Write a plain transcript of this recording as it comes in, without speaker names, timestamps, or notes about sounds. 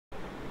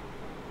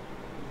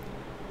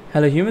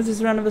Hello humans, this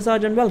is Random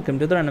Visage and welcome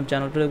to the Random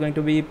channel. Today we're going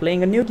to be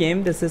playing a new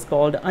game. This is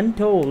called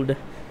Untold.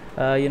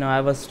 I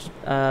was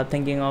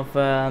thinking of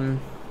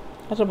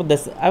what's up with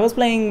this? I was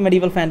playing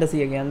medieval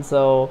fantasy again,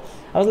 so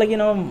I was like,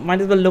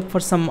 might as well look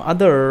for some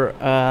other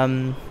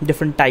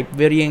different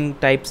varying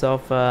types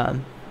of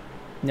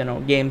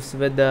games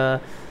with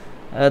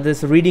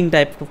this reading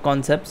type of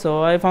concept.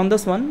 So I found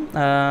this one.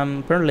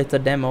 Apparently it's a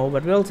demo,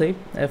 but we'll see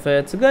if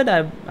it's good.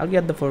 I'll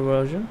get the full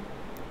version,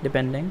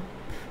 depending.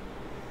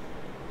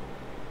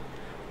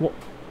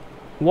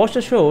 Washed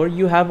ashore,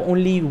 you have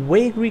only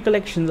vague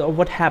recollections of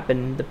what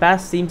happened. The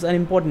past seems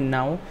unimportant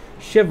now.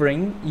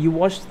 Shivering, you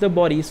watch the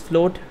bodies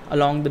float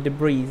along the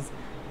debris.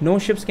 No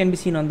ships can be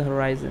seen on the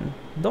horizon.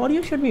 The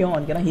audio should be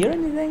on. Can I hear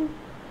anything?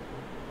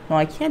 No,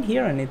 I can't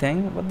hear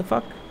anything. What the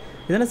fuck?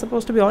 Isn't it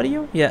supposed to be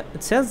audio? Yeah,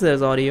 it says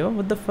there's audio.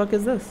 What the fuck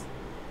is this?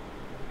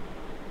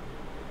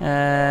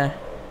 There's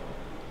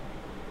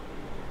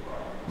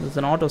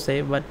an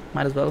autosave, but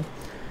might as well.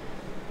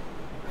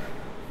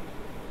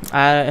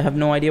 I have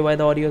no idea why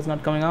the audio is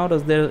not coming out, or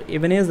there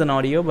even is an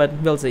audio, but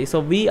we'll see. So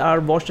we are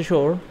washed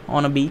ashore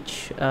on a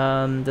beach.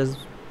 There's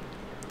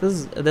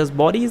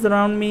bodies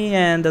around me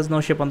and there's no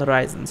ship on the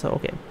horizon. So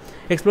okay,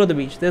 explore the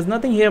beach. There's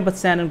nothing here but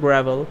sand and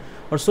gravel,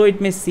 or so it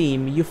may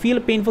seem. You feel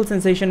a painful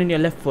sensation in your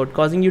left foot,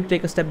 causing you to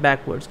take a step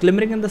backwards.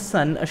 Glimmering in the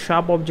sun, a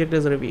sharp object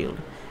is revealed.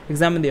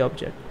 Examine the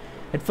object.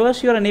 At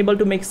first, you are unable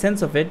to make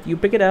sense of it. You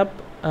pick it up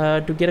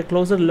to get a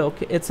closer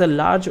look. It's a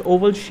large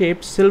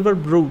oval-shaped silver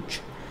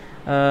brooch.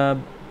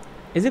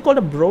 Is it called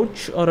a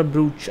brooch or a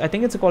brooch? I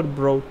think it's called a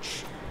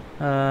brooch.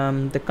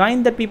 The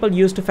kind that people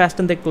use to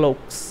fasten their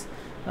cloaks.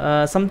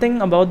 Something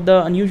about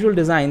the unusual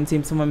design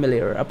seems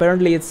familiar.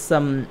 Apparently it's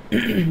some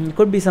it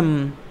could be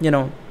some,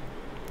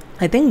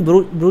 I think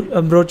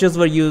brooches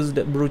were used,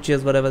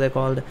 brooches, whatever they're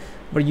called,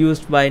 were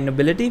used by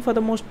nobility for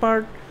the most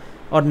part,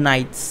 or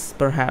knights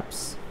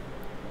perhaps.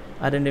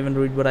 I didn't even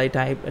read what I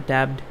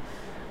tabbed.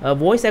 A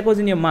voice echoes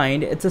in your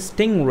mind. It's a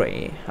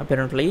stingray,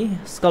 apparently,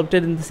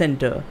 sculpted in the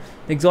center.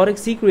 The exotic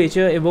sea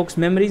creature evokes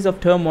memories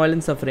of turmoil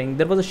and suffering.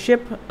 There was a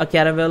ship, a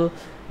caravel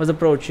was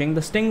approaching.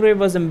 The stingray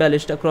was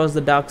embellished across the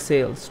dark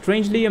sails.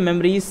 Strangely, your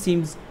memories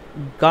seems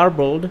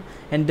garbled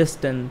and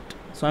distant.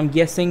 So I'm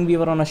guessing we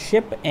were on a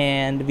ship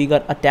and we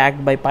got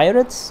attacked by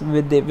pirates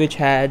which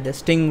had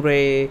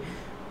stingray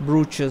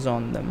brooches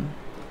on them.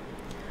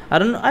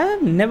 I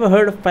have never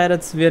heard of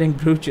pirates wearing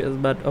brooches,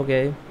 but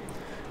okay.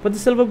 Put the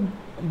silver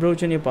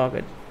brooch in your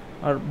pocket,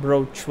 or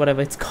brooch,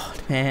 whatever it's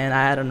called. Man,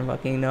 I don't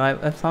fucking know.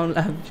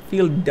 I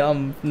feel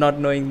dumb not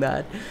knowing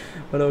that,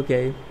 but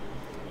okay.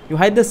 You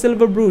hide the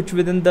silver brooch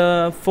within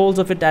the folds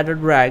of your tattered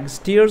rags.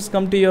 Tears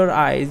come to your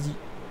eyes.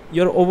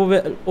 You're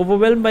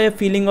overwhelmed by a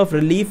feeling of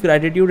relief,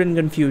 gratitude, and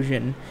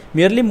confusion.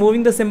 Merely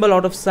moving the symbol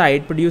out of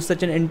sight produced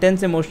such an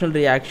intense emotional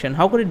reaction.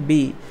 How could it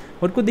be?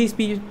 What could these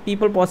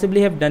people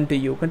possibly have done to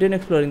you? Continue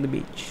exploring the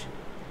beach.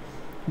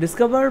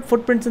 Discover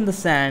footprints in the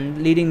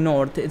sand leading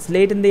north. It's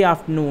late in the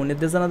afternoon. If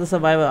there's another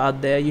survivor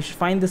out there, you should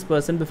find this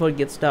person before it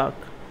gets dark.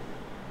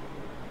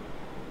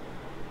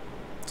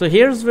 So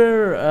here's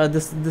where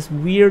this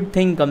weird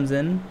thing comes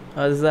in.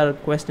 This is our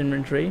quest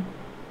inventory.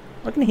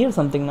 I can hear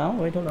something now.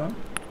 Wait, hold on.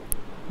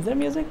 Is there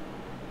music?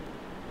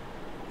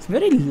 It's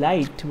very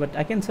light, but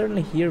I can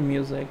certainly hear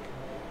music.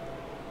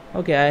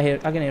 Okay,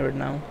 I can hear it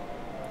now.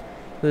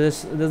 So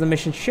there's a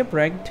mission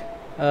shipwrecked.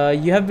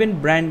 You have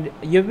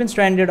been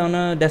stranded on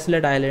a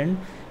desolate island.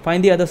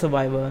 Find the other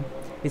survivor.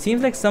 It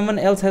seems like someone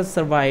else has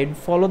survived.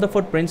 Follow the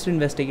footprints to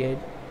investigate.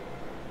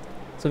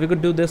 So we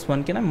could do this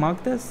one. Can I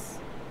mark this?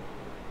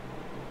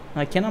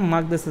 I cannot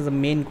mark this as a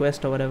main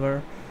quest or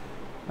whatever.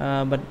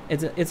 But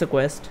it's a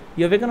quest.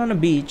 You awaken on a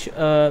beach.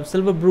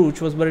 Silver brooch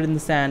was buried in the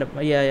sand.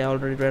 Yeah, I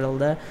already read all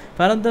that.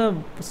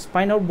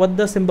 Find out what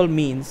the symbol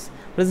means.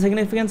 What is the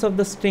significance of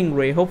the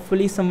stingray?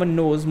 Hopefully someone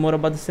knows more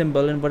about the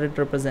symbol and what it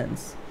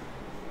represents.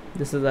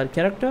 This is our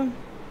character.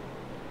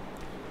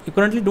 You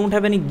currently don't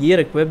have any gear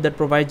equipped that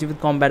provides you with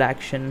combat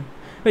action.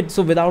 Wait,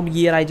 so without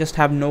gear I just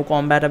have no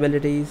combat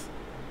abilities?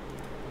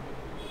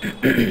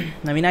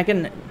 I mean, I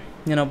can,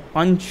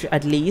 punch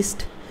at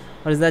least.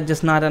 Or is that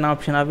just not an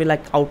option? Are we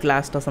like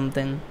Outlast or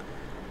something?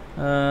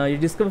 You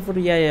discover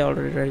yeah,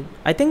 already right.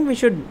 I think we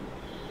should...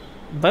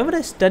 Why would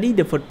I study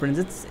the footprints?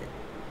 It's,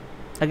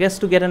 I guess,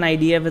 to get an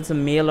idea if it's a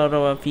male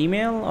or a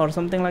female or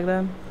something like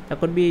that.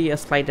 That could be a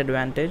slight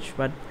advantage,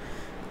 but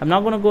I'm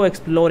not going to go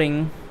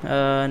exploring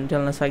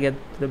unless I get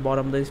to the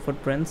bottom of these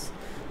footprints.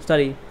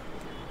 Study.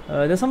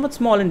 They're somewhat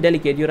small and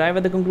delicate. You arrive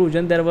at the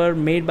conclusion they were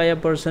made by a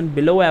person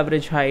below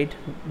average height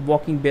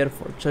walking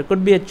barefoot. So it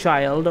could be a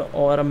child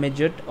or a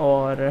midget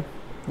or,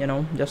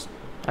 just,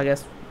 I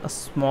guess, a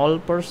small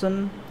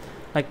person.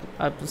 Like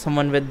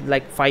someone with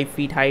like 5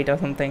 feet height or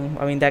something.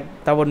 I mean, that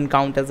wouldn't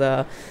count as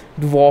a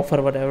dwarf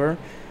or whatever.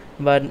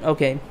 But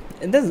okay.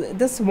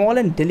 This small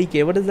and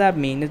delicate, what does that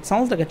mean? It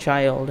sounds like a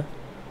child.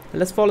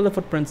 Let's follow the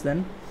footprints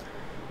then.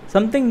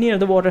 Something near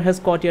the water has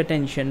caught your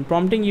attention,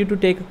 prompting you to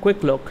take a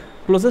quick look.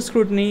 Closer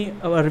scrutiny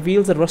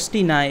reveals a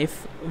rusty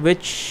knife,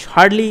 which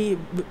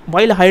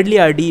while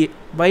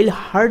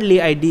hardly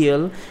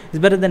ideal, is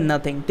better than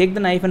nothing. Take the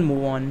knife and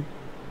move on.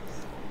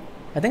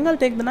 I think I'll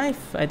take the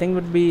knife. I think it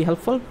would be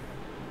helpful.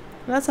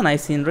 That's a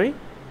nice scenery.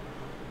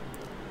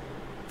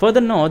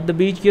 Further north, the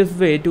beach gives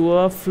way to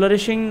a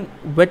flourishing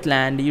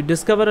wetland. You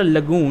discover a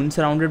lagoon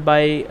surrounded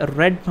by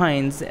red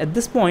pines. At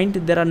this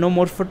point, there are no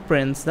more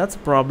footprints. That's a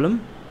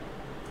problem.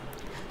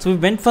 So we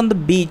went from the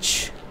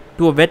beach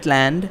to a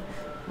wetland.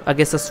 I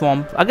guess a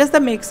swamp. I guess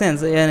that makes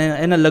sense.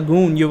 In a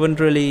lagoon, you wouldn't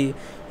really,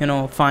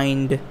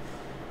 find.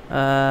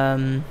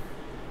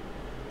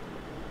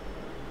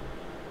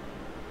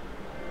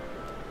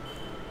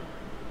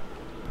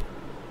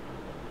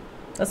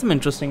 That's some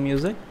interesting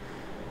music.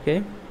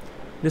 Okay.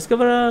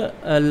 Discover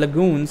a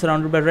lagoon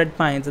surrounded by red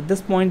pines. At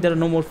this point, there are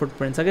no more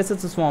footprints. I guess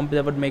it's a swamp.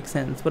 That would make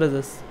sense. What is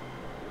this?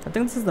 I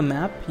think this is the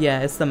map. Yeah,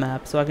 it's the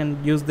map. So I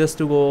can use this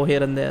to go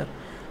here and there.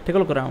 Take a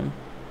look around.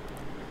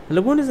 The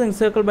lagoon is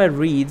encircled by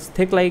reeds,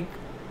 thick like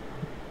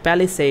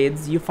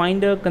palisades. You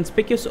find a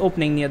conspicuous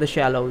opening near the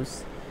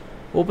shallows.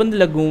 Open the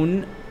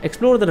lagoon.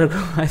 Explore the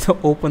lagoon. I thought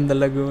open the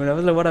lagoon. I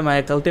was like, what am I,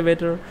 a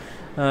cultivator?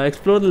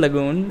 Explore the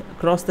lagoon.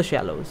 Cross the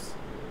shallows.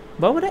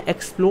 Why would I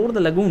explore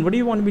the lagoon? What do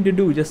you want me to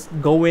do? Just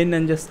go in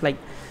and just like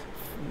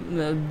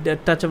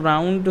touch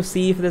around to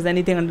see if there's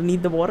anything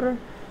underneath the water?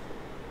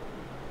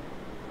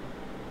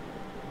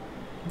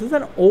 There's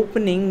an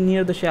opening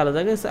near the shallows.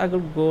 I guess I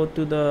could go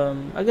to the...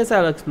 I guess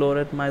I'll explore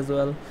it. Might as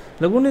well.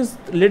 Lagoon is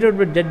littered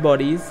with dead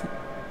bodies.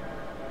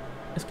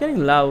 It's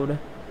getting loud.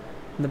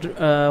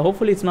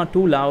 Hopefully it's not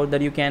too loud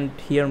that you can't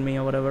hear me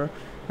or whatever.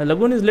 The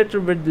lagoon is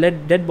littered with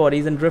dead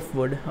bodies and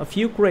driftwood. A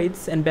few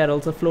crates and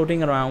barrels are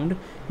floating around.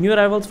 New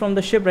arrivals from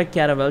the shipwreck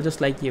caravel,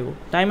 just like you.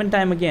 Time and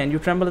time again, you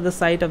tremble at the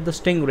sight of the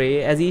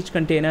stingray, as each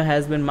container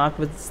has been marked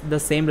with the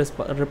same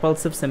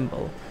repulsive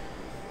symbol.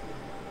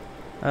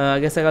 I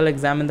guess I gotta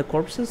examine the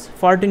corpses.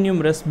 Far too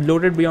numerous,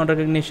 bloated beyond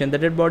recognition. The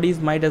dead bodies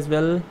might as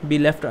well be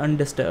left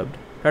undisturbed.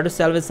 Try to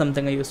salvage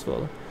something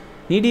useful.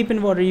 Knee deep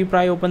in water, you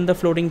pry open the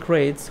floating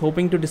crates,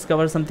 hoping to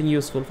discover something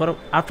useful.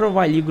 After a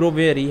while, you grow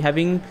weary.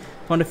 Having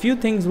found a few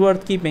things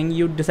worth keeping,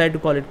 you decide to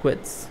call it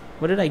quits.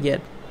 What did I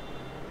get?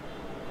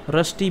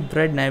 Rusty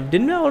bread knife.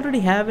 Didn't I already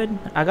have it?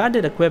 I got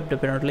it equipped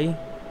apparently.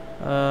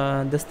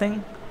 This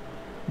thing?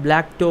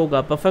 Black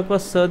toga. Perfect for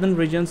southern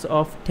regions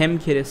of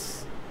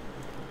Temkiris.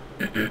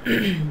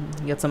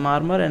 Get some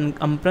armor and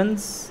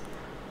encumbrance.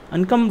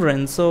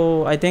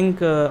 So I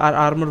think our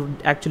armor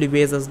actually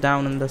weighs us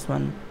down in this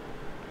one.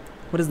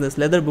 What is this?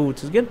 Leather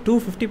boots. You get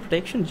 250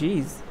 protection.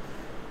 Jeez,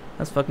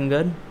 that's fucking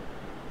good.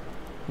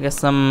 I guess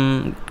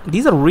some...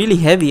 These are really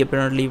heavy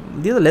apparently.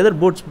 These are leather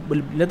boots,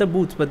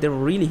 but they're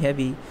really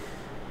heavy.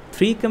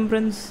 3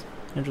 encumbrance.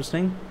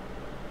 Interesting.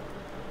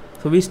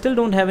 So we still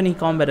don't have any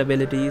combat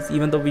abilities,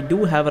 even though we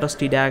do have a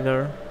rusty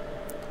dagger.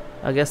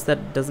 I guess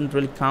that doesn't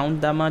really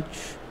count that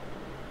much.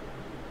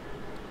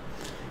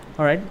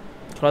 Alright,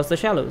 cross the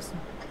shallows.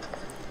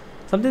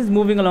 Something's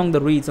moving along the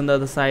reeds on the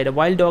other side. A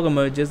wild dog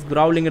emerges,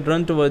 growling and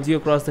runs towards you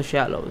across the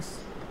shallows.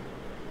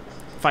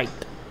 Fight.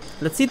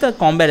 Let's see the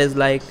combat is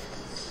like.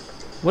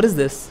 What is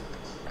this?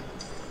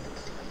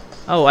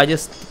 Oh, I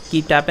just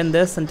keep tapping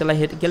this until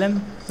I kill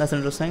him. That's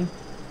interesting.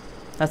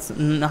 I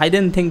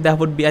didn't think that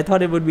would be. I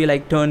thought it would be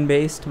like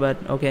turn-based, but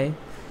okay.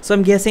 So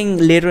I'm guessing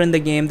later in the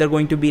game there's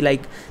going to be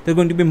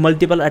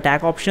multiple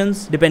attack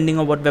options depending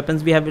on what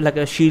weapons we have, like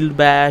a shield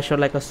bash or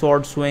like a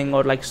sword swing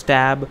or like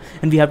stab,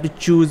 and we have to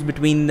choose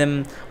between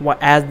them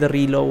as the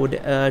reload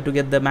to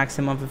get the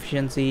maximum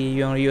efficiency.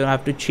 You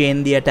have to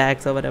chain the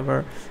attacks or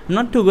whatever. I'm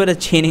not too good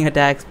at chaining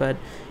attacks, but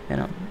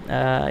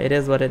it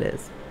is what it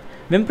is.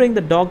 Whimpering,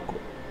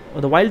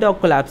 the wild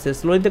dog collapses.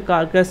 Slowly the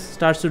carcass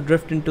starts to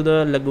drift into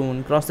the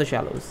lagoon. Cross the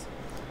shallows.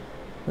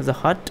 There's a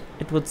hut,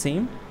 it would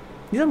seem.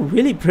 These are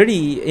really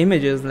pretty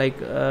images. Like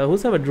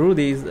whoever drew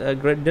these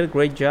did a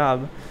great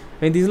job.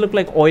 I mean, these look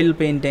like oil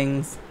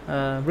paintings.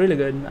 Really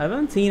good. I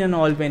haven't seen an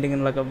oil painting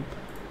in like a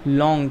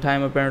long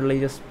time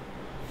apparently.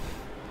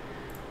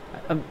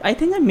 I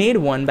think I made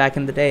one back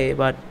in the day,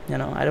 but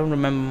I don't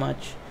remember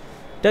much.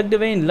 Tucked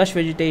away in lush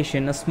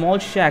vegetation, a small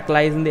shack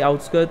lies in the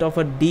outskirts of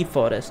a deep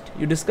forest.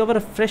 You discover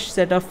a fresh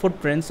set of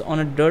footprints on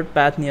a dirt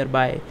path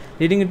nearby,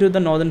 leading into the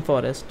northern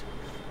forest.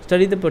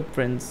 Study the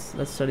footprints.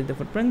 Let's study the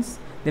footprints.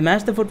 They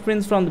match the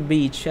footprints from the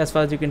beach, as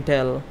far as you can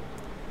tell.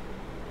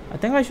 I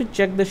think I should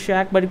check the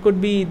shack, but they could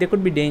be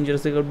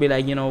dangerous. They could be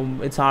like,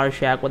 it's our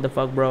shack. What the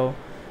fuck, bro?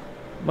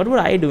 What would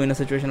I do in a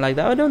situation like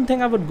that? I don't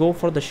think I would go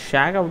for the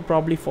shack. I would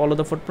probably follow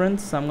the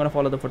footprints. So I'm gonna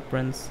follow the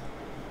footprints.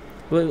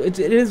 Well, it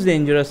is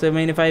dangerous. I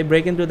mean, if I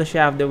break into the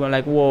shaft, they're going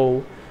like,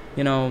 whoa,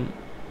 you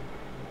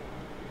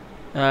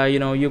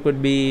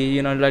could be,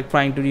 like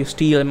trying to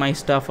steal my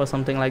stuff or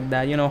something like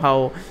that. You know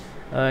how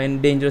in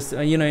dangerous,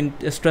 in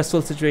a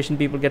stressful situation,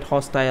 people get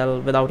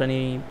hostile without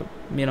any,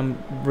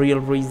 real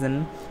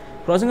reason.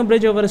 Crossing a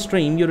bridge over a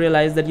stream, you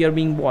realize that you are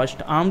being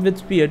watched. Armed with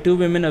spear, 2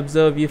 women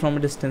observe you from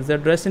a distance. They're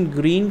dressed in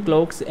green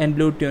cloaks and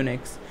blue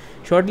tunics.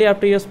 Shortly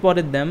after you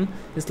spotted them,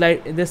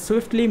 they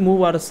swiftly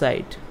move out of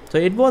sight. So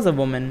it was a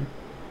woman.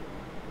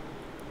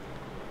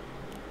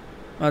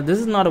 This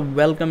is not a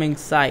welcoming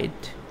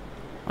sight.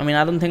 I mean,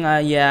 I don't think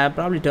I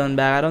probably turn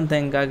back. I don't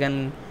think I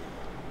can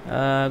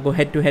go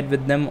head to head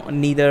with them.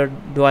 Neither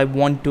do I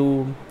want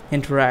to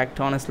interact,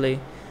 honestly.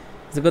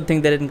 It's a good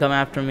thing they didn't come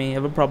after me. I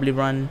would probably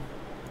run.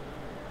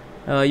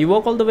 You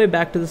walk all the way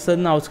back to the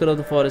southern outskirts of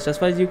the forest. As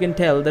far as you can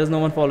tell, there's no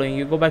one following.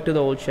 You go back to the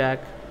old shack.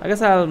 I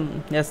guess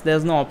yes,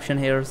 there's no option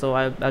here, so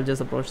I'll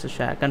just approach the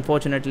shack.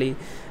 Unfortunately,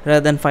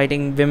 rather than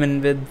fighting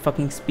women with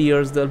fucking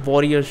spears, the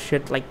warrior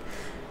shit, like,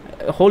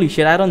 holy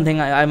shit, I don't think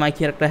my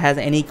character has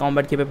any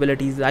combat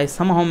capabilities. I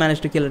somehow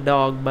managed to kill a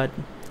dog, but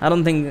I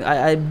don't think,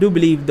 I do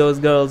believe those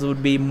girls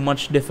would be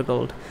much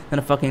difficult than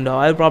a fucking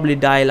dog. I'll probably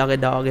die like a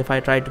dog if I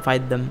tried to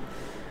fight them.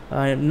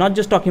 Not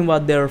just talking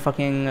about their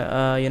fucking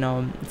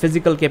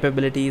physical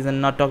capabilities,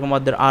 and not talking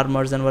about their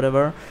armors and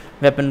whatever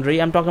weaponry.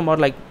 I'm talking about,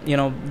 like,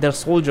 they're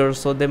soldiers,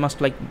 so they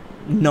must, like,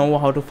 know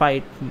how to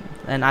fight,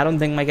 and I don't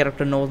think my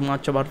character knows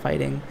much about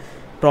fighting.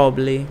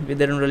 Probably they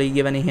didn't really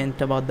give any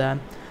hint about that.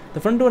 The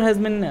front door has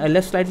been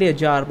left slightly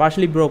ajar,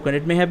 partially broken.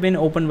 It may have been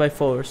opened by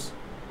force.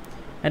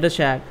 At a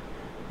shack.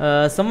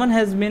 Someone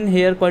has been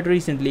here quite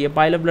recently. A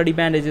pile of bloody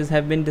bandages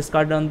have been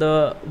discarded on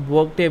the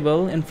work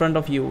table in front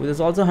of you. There's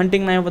also a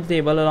hunting knife on the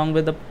table, along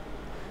with a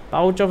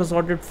pouch of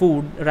assorted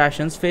food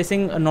rations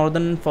facing a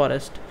northern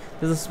forest.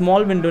 There's a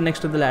small window next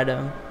to the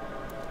ladder.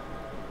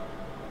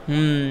 I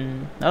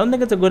don't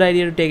think it's a good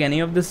idea to take any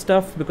of this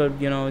stuff, because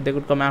they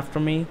could come after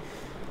me,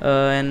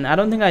 and I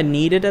don't think I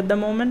need it at the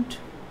moment,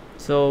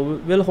 so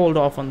we'll hold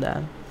off on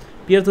that.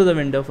 Peer through the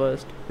window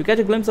first. You catch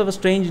a glimpse of a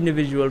strange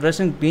individual dressed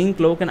in green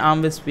cloak and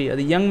armed with spear.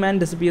 The young man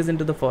disappears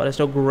into the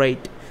forest. Oh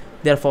great,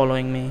 they're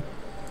following me.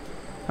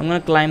 I'm gonna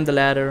climb the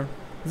ladder.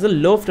 There's a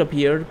loft up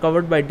here,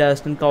 covered by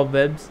dust and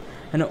cobwebs,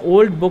 and an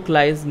old book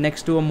lies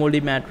next to a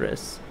moldy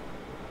mattress.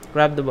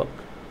 Grab the book.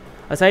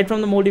 Aside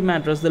from the moldy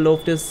mattress, the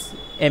loft is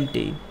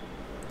empty.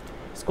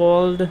 It's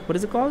called, what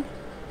is it called?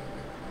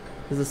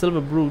 There's a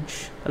silver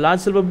brooch. A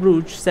large silver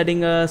brooch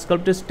setting a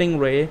sculpted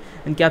stingray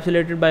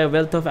encapsulated by a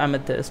wealth of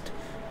amethyst.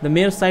 The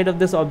mere sight of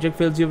this object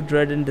fills you with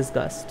dread and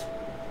disgust.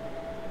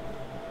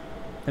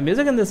 The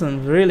music in this one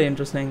is really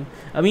interesting.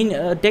 I mean,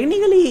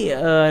 technically,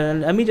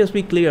 let me just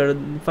be clear,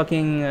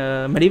 fucking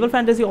medieval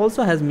fantasy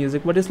also has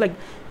music, but it's like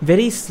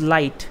very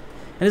slight.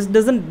 And it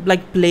doesn't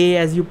like play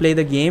as you play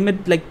the game.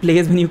 It like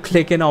plays when you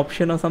click an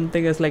option or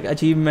something. It's like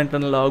achievement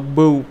unlocked,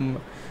 boom.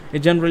 It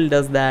generally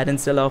does that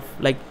instead of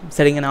like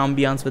setting an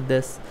ambience with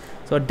this.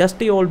 So a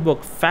dusty old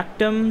book,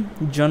 Factum's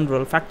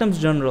General.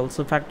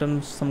 So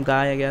Factum's some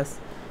guy, I guess.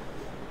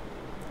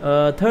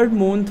 Third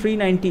moon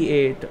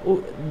 398.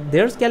 Oh,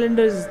 their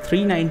calendar is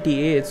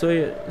 398.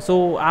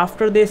 So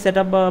after they set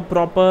up a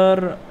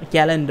proper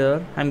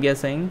calendar, I'm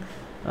guessing,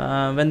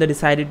 when they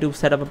decided to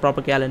set up a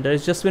proper calendar,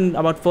 it's just been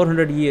about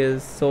 400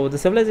 years. So the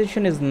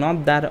civilization is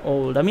not that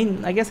old. I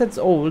mean, I guess it's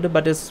old,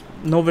 but it's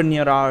nowhere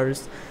near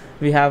ours.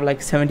 We have like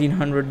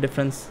 1700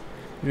 difference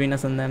between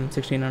us and them.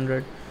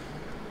 1600.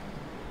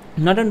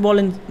 Not a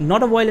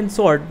violent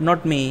sort,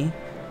 not me.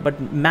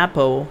 But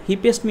Mappo, he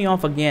pissed me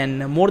off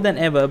again, more than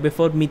ever,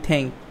 before me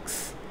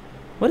thinks.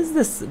 What is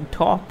this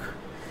talk?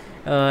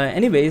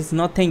 Anyways,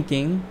 not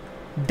thinking.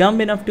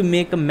 Dumb enough to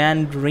make a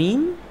man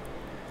dream?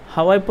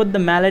 How I put the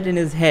mallet in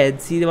his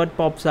head, see what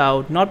pops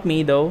out. Not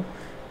me though.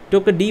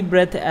 Took a deep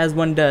breath as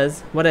one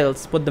does. What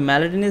else? Put the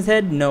mallet in his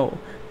head? No.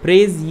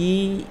 Praise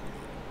ye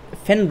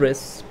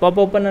Fenris. Pop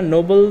open a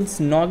noble's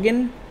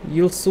noggin?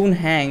 You'll soon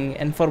hang.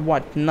 And for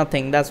what?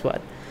 Nothing, that's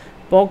what.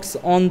 Pox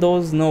on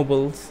those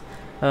nobles.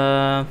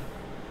 I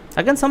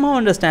can somehow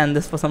understand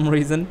this for some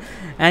reason.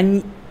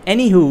 And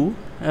anywho,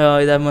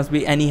 that must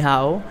be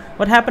anyhow.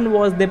 What happened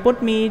was they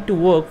put me to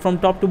work from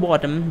top to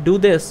bottom. Do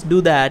this,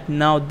 do that,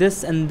 now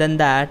this and then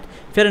that.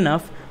 Fair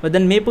enough. But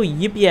then Mapo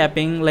yip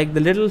yapping like the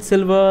little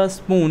silver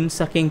spoon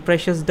sucking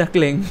precious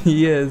duckling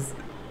he is.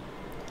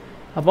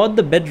 About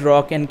the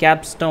bedrock and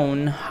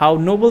capstone, how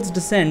nobles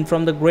descend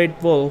from the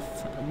great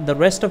wolf, the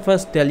rest of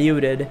us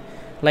deluded.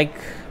 Like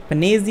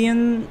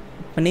Panasian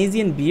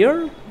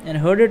beer? And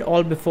heard it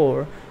all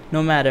before,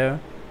 no matter.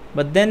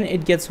 But then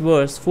it gets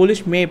worse.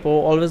 Foolish Mapo,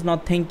 always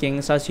not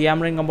thinking, starts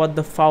yammering about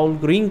the foul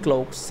green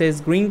cloaks. Says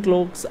green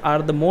cloaks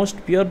are the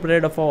most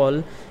purebred of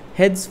all,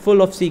 heads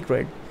full of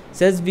secret.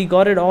 Says we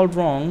got it all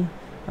wrong.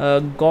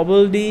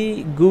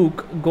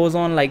 Gobbledygook goes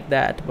on like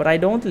that. But I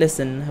don't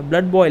listen.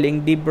 Blood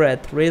boiling, deep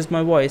breath, raised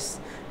my voice.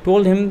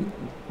 Told him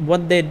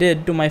what they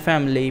did to my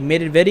family.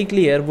 Made it very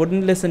clear,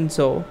 wouldn't listen,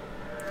 so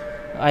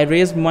I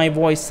raised my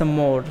voice some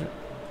more.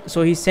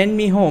 So he sent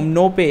me home,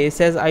 no pay,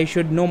 says I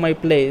should know my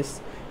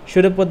place.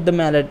 Should have put the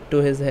mallet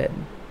to his head.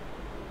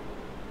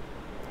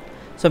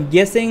 So I'm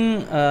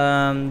guessing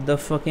the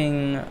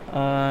fucking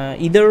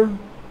either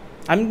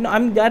I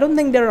don't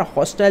think they're a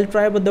hostile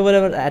tribe, but they would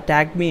have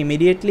attacked me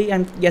immediately.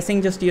 I'm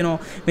guessing just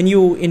when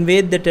you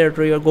invade the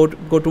territory or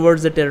go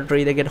towards the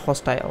territory, they get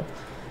hostile,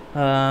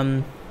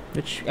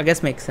 which I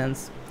guess makes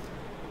sense.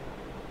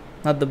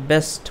 Not the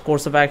best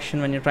course of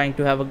action when you're trying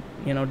to have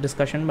a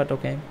discussion, but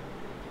okay.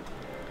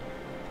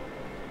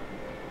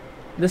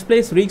 This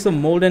place reeks of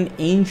mold and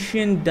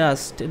ancient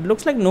dust. It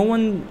looks like no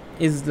one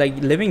is like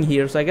living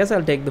here, so I guess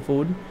I'll take the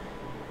food.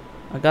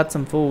 I got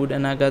some food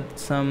and I got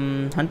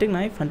some hunting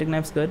knife. Hunting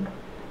knife's good.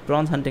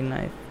 Bronze hunting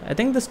knife. I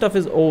think this stuff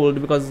is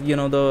old because you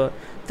know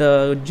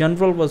the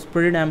general was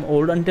pretty damn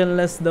old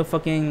unless the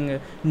fucking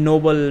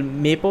noble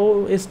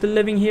Mapo is still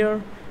living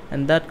here,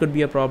 and that could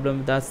be a problem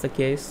if that's the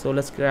case. So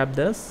let's grab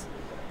this.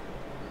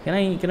 Can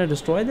I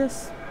destroy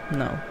this?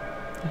 No.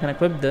 I can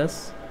equip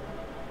this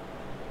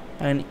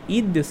and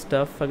eat this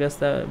stuff. I guess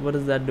that, what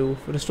does that do?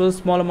 Restores a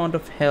small amount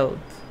of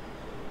health.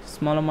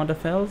 Small amount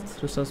of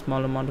health. Restores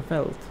small amount of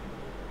health.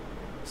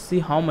 See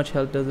how much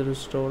health does it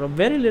restore? A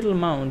very little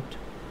amount.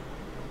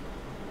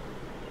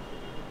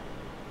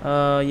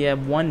 Yeah,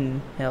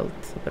 1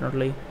 health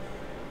apparently.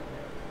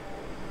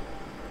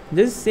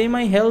 This say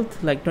my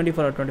health like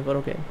 24 or 24.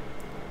 Okay,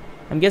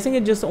 I'm guessing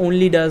it just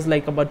only does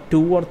like about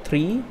 2 or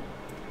 3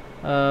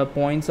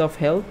 points of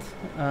health.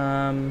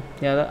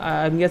 Yeah,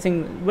 I'm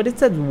guessing, but it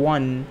says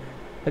 1.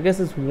 I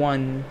guess it's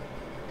 1.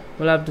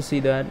 We'll have to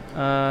see that.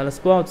 Let's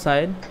go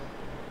outside.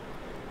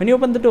 When you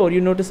open the door,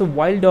 you notice a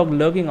wild dog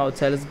lurking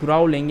outside. It's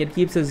growling, it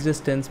keeps its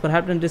distance,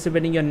 perhaps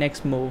anticipating your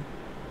next move.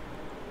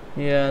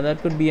 Yeah,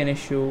 that could be an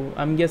issue.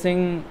 I'm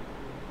guessing,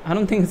 I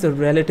don't think it's a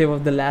relative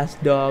of the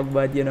last dog,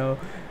 but you know,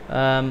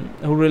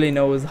 who really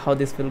knows how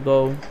this will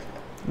go.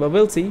 But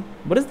we'll see.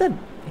 What is that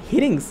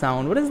hitting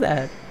sound? What is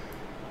that?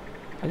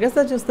 I guess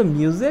that's just the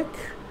music,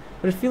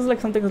 but it feels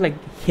like something is like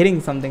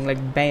hitting something,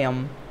 like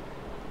bam.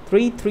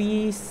 3,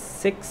 3,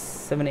 6,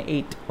 7,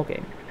 8.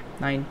 Okay,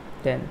 9,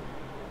 10.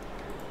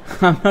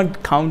 I'm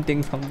not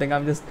counting something,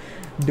 I'm just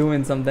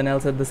doing something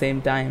else at the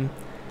same time.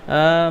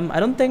 I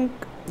don't think,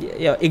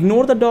 yeah,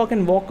 ignore the dog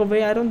and walk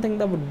away. I don't think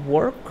that would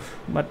work,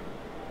 but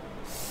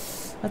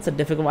that's a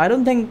difficult one. I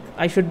don't think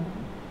I should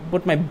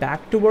put my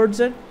back towards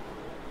it.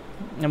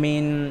 I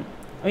mean,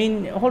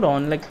 hold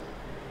on, like,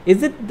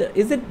 is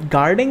it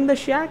guarding the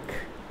shack?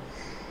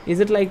 Is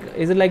it like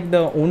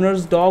the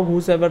owner's dog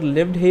who's ever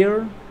lived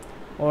here,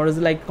 or is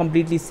it like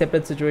completely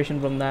separate situation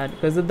from that?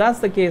 Because if that's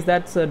the case,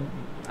 that's a,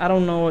 I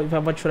don't know if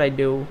what should I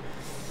do.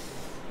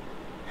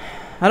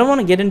 I don't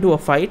want to get into a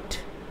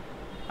fight.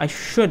 I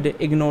should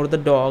ignore the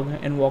dog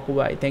and walk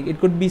away. I think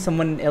it could be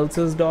someone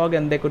else's dog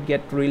and they could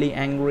get really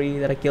angry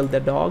that I killed their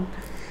dog,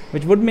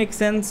 which would make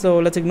sense. So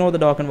let's ignore the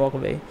dog and walk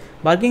away.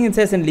 Barking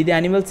incessantly, the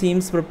animal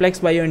seems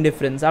perplexed by your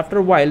indifference. After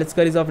a while, it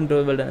scurries off into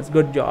the wilderness.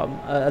 Good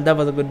job. That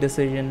was a good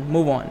decision.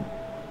 Move on.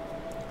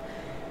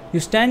 You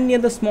stand near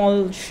the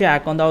small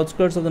shack on the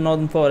outskirts of the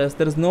northern forest.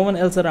 There is no one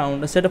else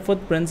around. A set of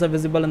footprints are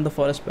visible in the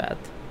forest path.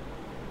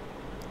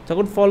 So I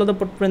could follow the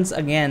footprints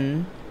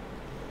again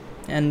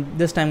and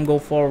this time go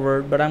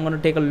forward, but I'm going to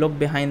take a look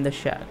behind the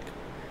shack.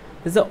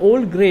 There's an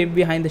old grave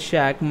behind the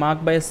shack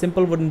marked by a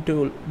simple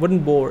wooden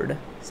board.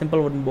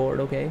 Simple wooden board,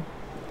 okay.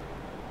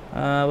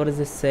 What does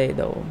this say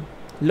though?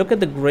 Look at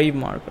the grave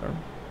marker.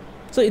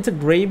 So it's a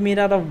grave made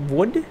out of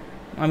wood.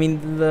 I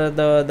mean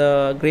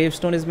the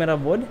gravestone is made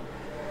of wood.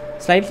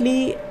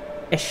 Slightly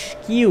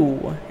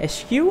askew.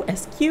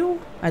 Askew?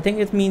 I think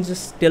it means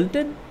just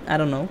tilted. I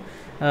don't know.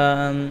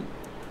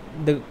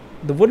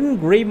 The wooden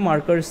grave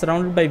marker is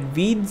surrounded by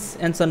weeds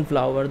and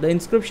sunflower. The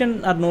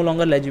inscription are no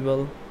longer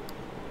legible.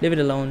 Leave it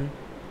alone.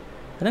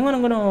 I think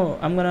I'm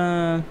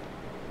gonna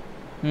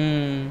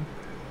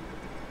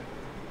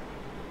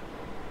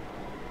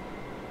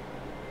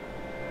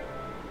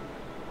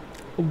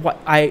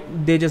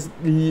they just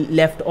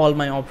left all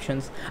my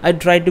options. I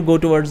tried to go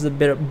towards the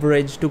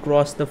bridge to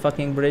cross the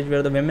fucking bridge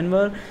where the women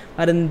were.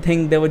 I didn't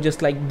think they would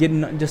just like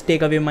didn't just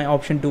take away my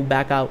option to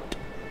back out.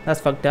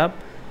 That's fucked up.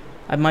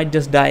 I might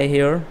just die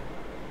here.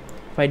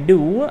 If I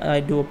do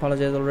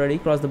apologize already.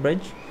 Cross the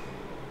bridge.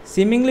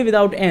 Seemingly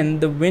without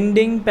end, the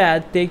winding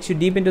path takes you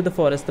deep into the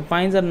forest. The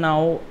pines are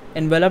now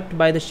enveloped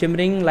by the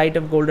shimmering light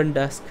of golden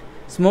dusk.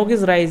 Smoke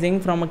is rising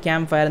from a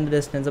campfire in the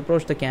distance.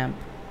 Approach the camp.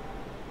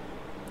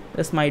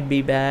 This might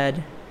be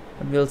bad,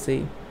 but we'll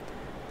see.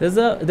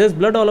 There's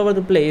blood all over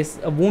the place.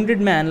 A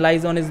wounded man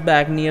lies on his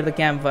back near the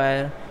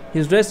campfire.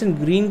 He's dressed in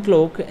green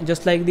cloak,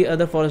 just like the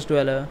other forest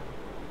dweller.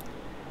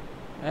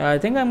 I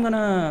think I'm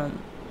gonna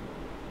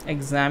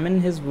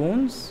examine his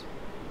wounds.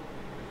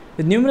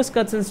 With numerous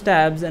cuts and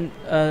stabs and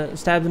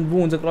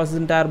wounds across his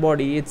entire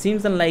body, it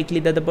seems unlikely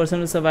that the person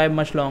will survive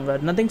much longer.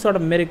 Nothing short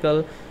of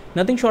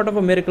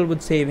a miracle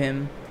would save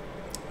him,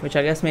 which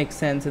I guess makes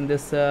sense in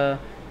this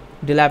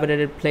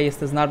dilapidated place.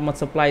 There's not much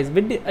supplies.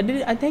 But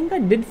I think I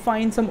did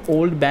find some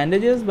old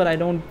bandages, but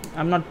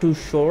I'm not too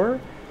sure.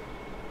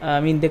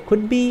 I mean, there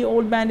could be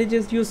old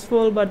bandages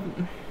useful, but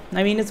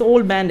I mean, it's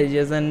old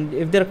bandages, and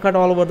if they're cut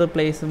all over the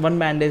place, one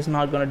bandage is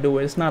not gonna do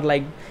it. It's not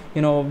like,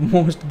 you know,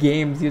 most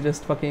games you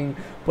just fucking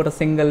put a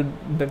single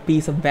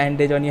piece of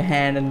bandage on your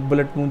hand and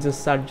bullet wounds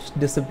just start to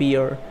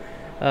disappear.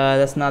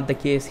 That's not the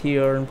case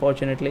here,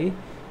 unfortunately.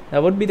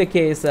 That would be the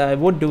case. I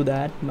would do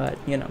that, but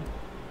you know,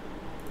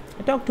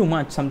 I talk too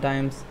much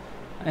sometimes,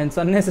 and it's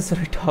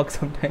unnecessary talk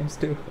sometimes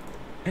too.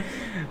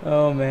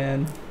 Oh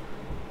man.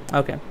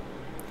 Okay.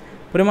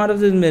 Put him out of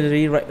his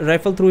misery,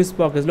 rifle through his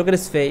pockets. Look at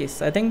his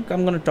face. I think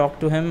I'm gonna talk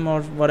to him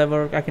or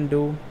whatever I can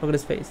do. Look at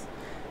his face.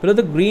 Below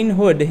the green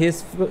hood,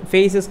 his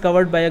face is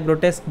covered by a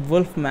grotesque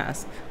wolf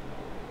mask.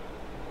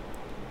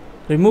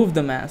 Remove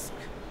the mask.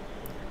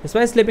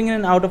 Despite slipping in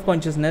and out of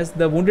consciousness,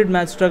 the wounded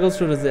man struggles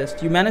to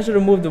resist. You manage to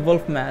remove the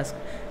wolf mask,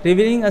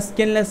 revealing a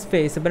skinless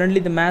face.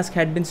 Apparently, the mask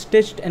had been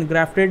stitched and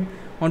grafted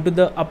onto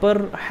the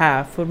upper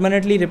half,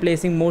 permanently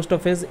replacing most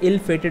of his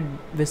ill-fated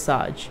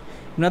visage.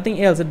 If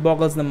nothing else, it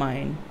boggles the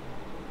mind.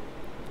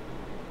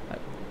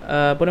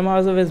 Put him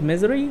out of his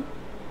misery?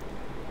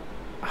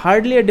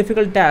 Hardly a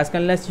difficult task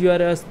unless you are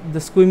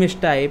the squeamish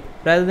type.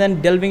 Rather than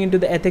delving into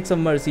the ethics of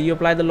mercy, you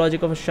apply the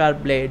logic of a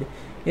sharp blade.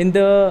 In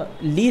the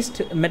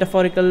least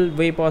metaphorical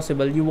way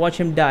possible, you watch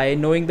him die,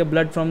 knowing the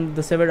blood from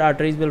the severed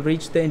arteries will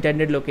reach the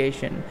intended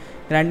location,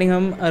 granting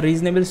him a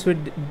reasonable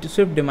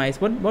swift demise.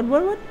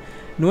 What?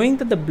 Knowing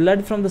that the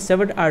blood from the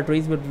severed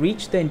arteries would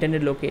reach the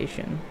intended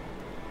location,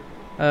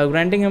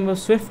 granting him a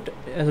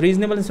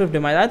reasonable and swift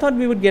demise. I thought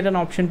we would get an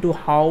option to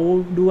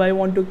how do I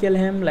want to kill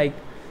him, like,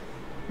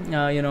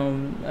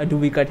 do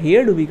we cut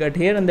here,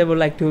 and they would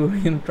like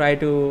to try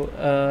to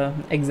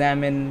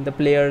examine the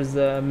player's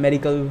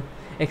medical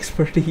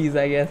expertise.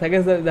 I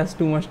guess that's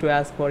too much to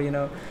ask for.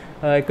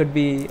 It could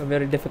be a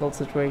very difficult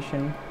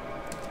situation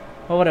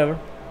or whatever.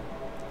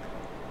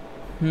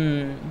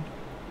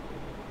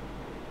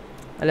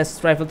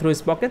 Let's rifle through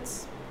his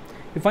pockets.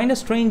 You find a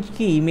strange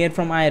key made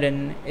from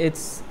iron.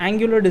 Its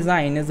angular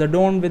design is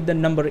adorned with the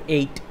number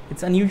 8.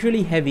 It's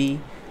unusually heavy.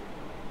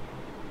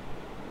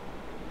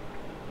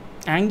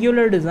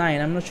 Angular design,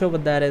 I'm not sure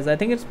what that is. I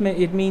think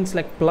it means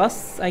like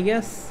plus, I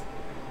guess,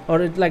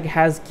 or it like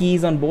has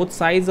keys on both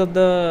sides of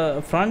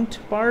the front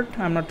part.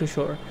 I'm not too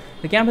sure.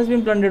 The camp has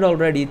been plundered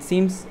already, it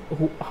seems.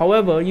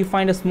 However, you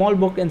find a small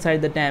book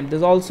inside the camp.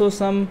 There's also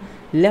some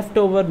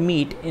leftover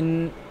meat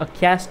in a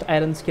cast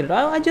iron skillet.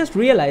 I just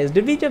realized,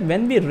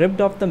 when we ripped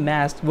off the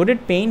mask, would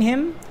it pain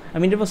him? I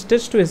mean, it was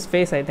stitched to his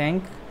face, I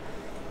think.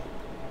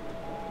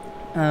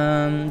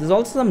 There's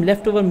also some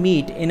leftover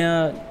meat in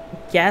a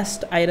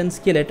cast iron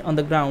skillet on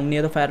the ground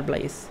near the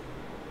fireplace.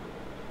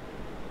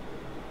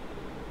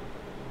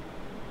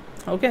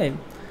 Okay,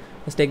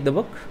 let's take the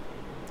book.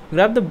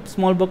 Grab the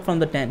small book from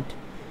the tent.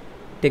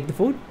 Take the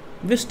food.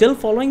 We're still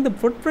following the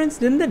footprints.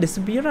 Didn't they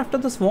disappear after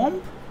the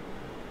swamp?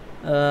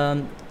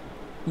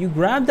 You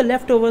grab the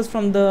leftovers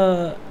from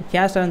the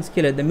cast iron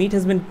skillet. The meat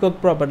has been cooked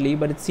properly,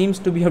 but it seems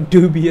to be of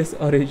dubious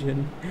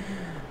origin.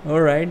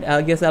 Alright,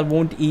 I guess I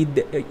won't eat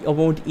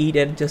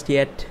it just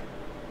yet.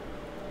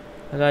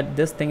 I got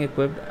this thing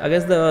equipped. I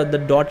guess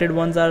the dotted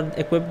ones are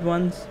equipped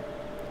ones.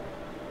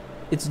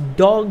 It's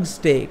dog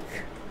steak.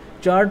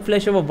 Charred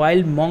flesh of a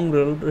wild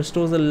mongrel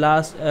restores the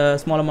last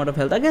small amount of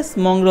health. I guess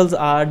mongrels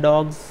are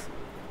dogs.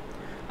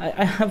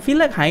 I feel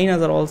like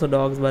hyenas are also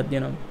dogs, but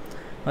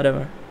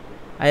whatever.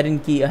 Iron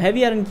key. A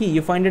heavy iron key.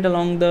 You find it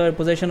along the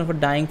possession of a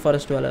dying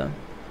forest dweller.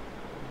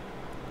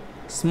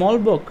 Small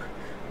book.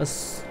 A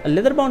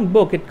leather-bound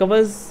book. It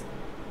covers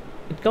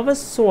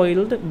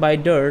soiled by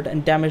dirt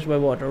and damaged by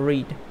water.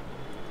 Read.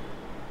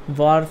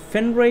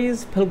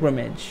 Varfenray's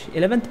pilgrimage.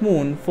 11th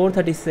moon,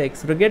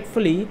 4:36.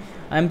 Regretfully,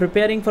 I am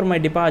preparing for my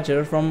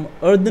departure from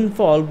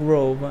Earthenfall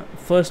Grove.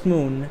 First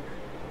moon,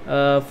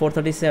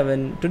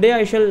 4:37. Today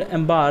I shall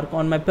embark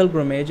on my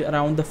pilgrimage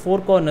around the four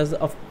corners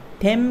of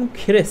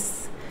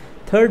Temchris.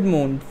 Third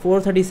moon,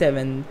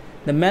 4:37.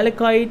 The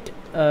Malachite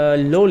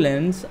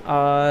lowlands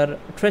are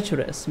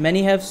treacherous.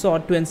 Many have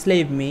sought to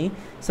enslave me.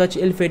 Such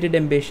ill-fated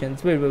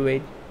ambitions.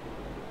 Wait.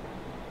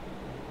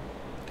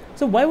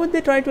 So why would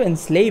they try to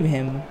enslave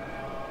him?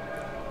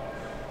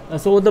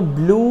 So the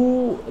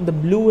blue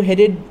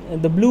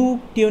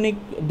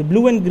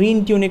and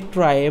green tunic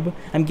tribe,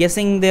 I'm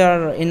guessing they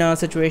are in a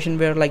situation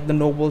where like the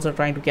nobles are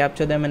trying to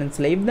capture them and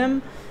enslave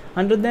them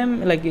under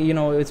them, like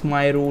it's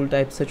my rule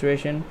type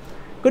situation.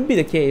 Could be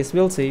the case,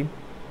 we'll see.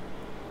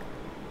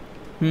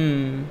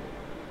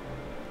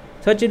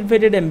 Such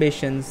ill-fated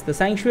ambitions. The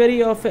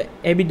sanctuary of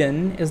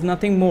Abidan is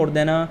nothing more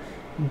than a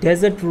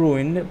desert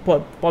ruin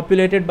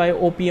populated by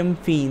opium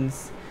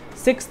fiends.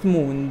 Sixth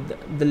moon,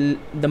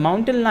 the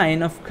mountain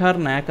lion of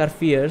Karnak are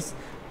fierce.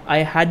 I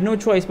had no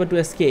choice but to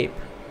escape.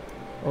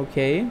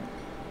 Okay.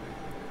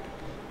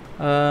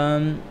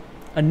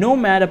 A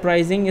nomad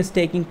uprising is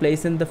taking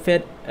place in the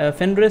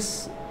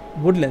Fenris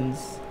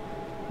woodlands.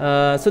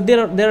 So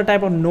they're a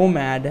type of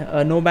nomad,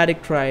 a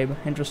nomadic tribe.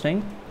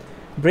 Interesting.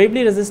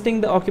 Bravely resisting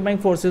the occupying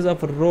forces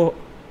of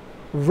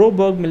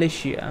Roburg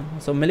militia.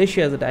 So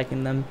militia is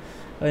attacking them.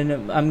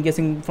 And I'm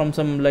guessing from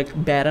some like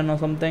baron or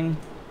something.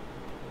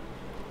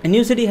 A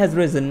new city has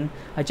risen.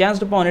 I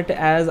chanced upon it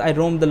as I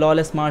roamed the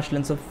lawless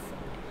marshlands of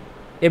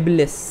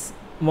Iblis.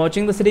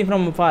 Watching the city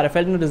from afar, I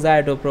felt no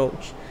desire to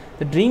approach.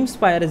 The dream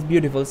spire is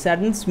beautiful.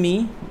 Saddens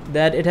me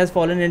that it has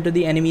fallen into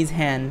the enemy's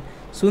hand.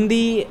 Soon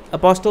the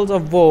apostles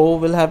of woe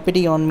will have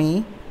pity on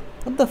me.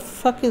 What the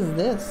fuck is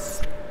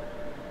this?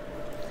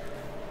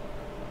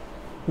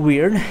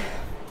 Weird.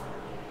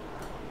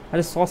 I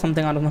just saw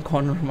something out of the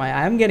corner of my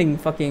eye. I'm getting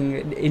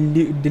fucking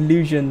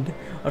delusioned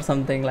or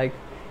something. Like,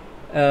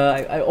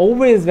 I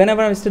always,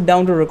 whenever I'm sit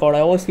down to record, I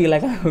always feel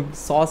like I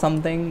saw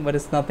something, but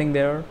it's nothing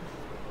there.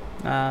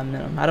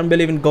 I don't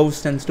believe in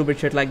ghosts and stupid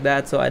shit like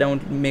that, so I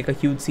don't make a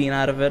huge scene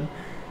out of it.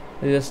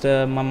 It's just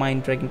my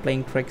mind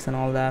playing tricks and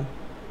all that.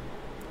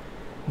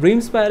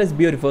 Dreamspire is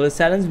beautiful. It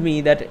saddens me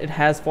that it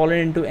has fallen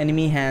into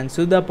enemy hands.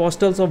 So the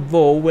apostles of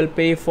woe will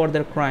pay for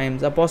their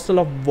crimes. Apostle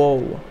of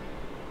woe.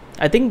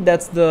 I think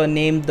that's the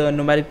name the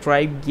nomadic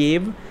tribe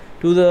gave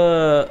to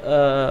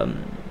the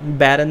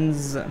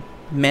Baron's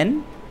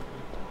men.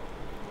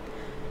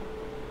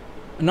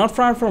 Not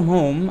far from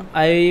home,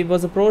 I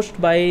was approached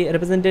by a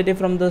representative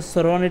from the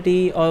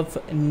sorority of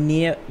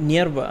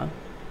Nerva.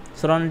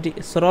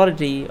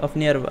 Sorority of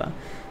Nerva.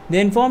 They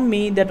informed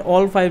me that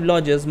all 5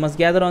 lodges must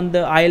gather on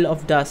the Isle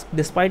of Dusk.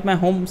 Despite my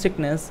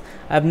homesickness,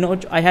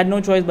 I had no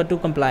choice but to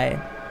comply.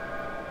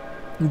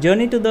 The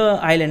journey to the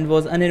island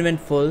was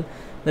uneventful.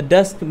 The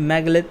Dusk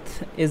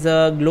megalith is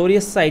a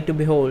glorious sight to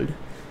behold.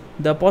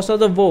 The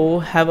apostles of woe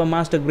have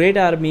amassed a great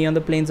army on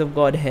the plains of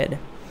Godhead.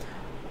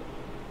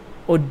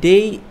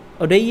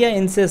 Odeia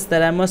insists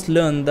that I must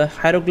learn the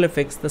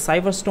hieroglyphics. The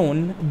cipher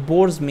stone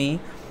bores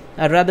me.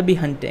 I'd rather be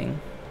hunting.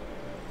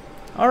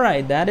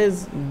 Alright, that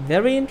is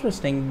very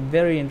interesting.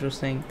 Very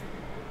interesting.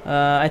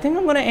 I think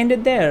I'm gonna end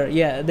it there.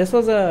 Yeah, this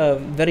was a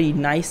very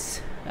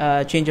nice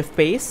change of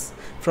pace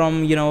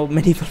from, you know,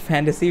 medieval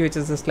fantasy, which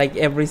is just like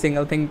every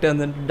single thing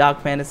turns into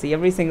dark fantasy.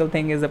 Every single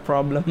thing is a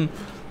problem.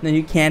 Then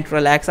you can't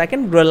relax. I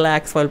can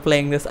relax while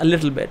playing this a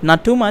little bit.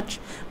 Not too much,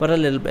 but a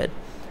little bit.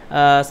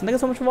 So thank you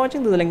so much for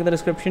watching. There's a link in the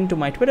description to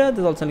my Twitter.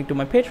 There's also a link to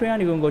my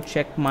Patreon. You can go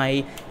check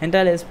my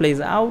entire Let's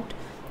Plays out.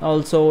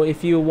 Also,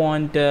 if you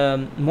want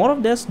more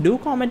of this, do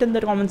comment in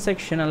the comment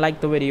section and like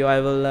the video.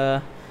 I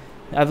will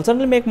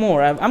certainly make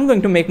more. I'm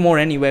going to make more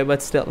anyway,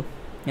 but still,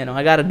 you know,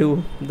 I gotta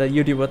do the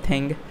YouTuber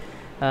thing.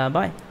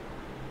 Bye.